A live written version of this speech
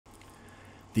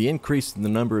The increase in the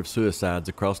number of suicides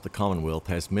across the Commonwealth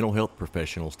has mental health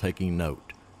professionals taking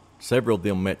note. Several of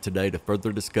them met today to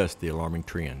further discuss the alarming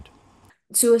trend.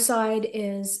 Suicide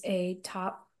is a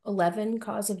top 11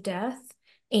 cause of death,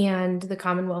 and the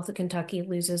Commonwealth of Kentucky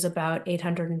loses about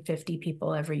 850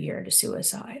 people every year to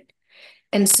suicide.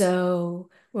 And so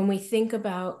when we think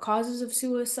about causes of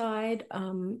suicide,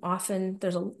 often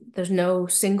there's no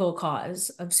single cause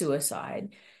of suicide.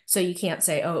 So you can't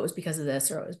say, oh, it was because of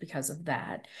this or it was because of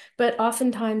that. But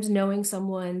oftentimes knowing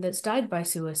someone that's died by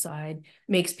suicide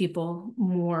makes people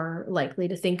more likely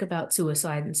to think about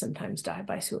suicide and sometimes die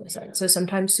by suicide. So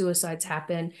sometimes suicides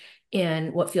happen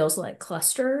in what feels like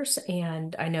clusters.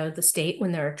 And I know the state,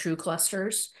 when there are true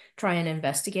clusters, try and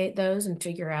investigate those and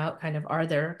figure out kind of, are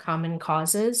there common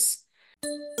causes?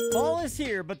 Fall is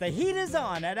here, but the heat is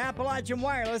on at Appalachian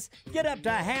Wireless. Get up to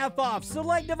half off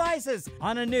select devices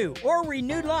on a new or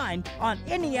renewed line on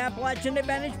any Appalachian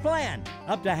Advantage plan.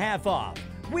 Up to half off.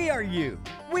 We are you.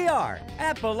 We are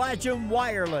Appalachian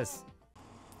Wireless.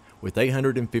 With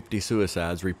 850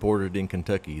 suicides reported in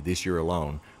Kentucky this year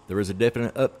alone, there is a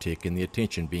definite uptick in the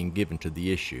attention being given to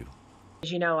the issue.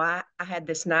 You know, I had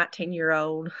this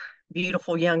 19-year-old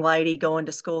beautiful young lady going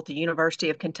to school at the University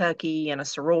of Kentucky in a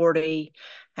sorority,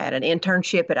 had an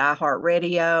internship at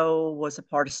iHeartRadio, was a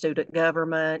part of student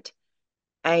government.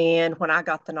 And when I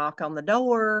got the knock on the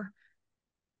door,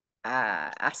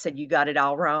 I said, "You got it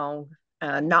all wrong.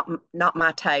 Not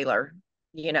my Taylor.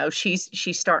 You know, she's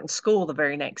starting school the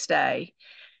very next day."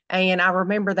 And I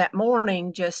remember that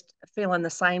morning just feeling the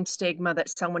same stigma that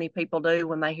so many people do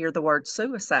when they hear the word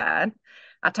suicide.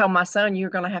 I told my son, "You're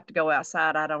going to have to go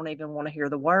outside. I don't even want to hear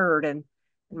the word." And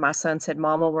my son said,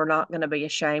 "Mama, we're not going to be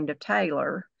ashamed of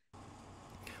Taylor."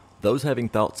 Those having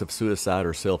thoughts of suicide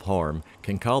or self-harm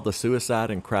can call the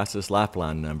Suicide and Crisis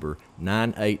Lifeline number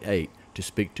 988 to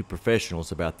speak to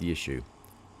professionals about the issue.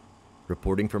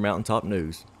 Reporting for Mountaintop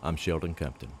News, I'm Sheldon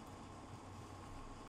Compton.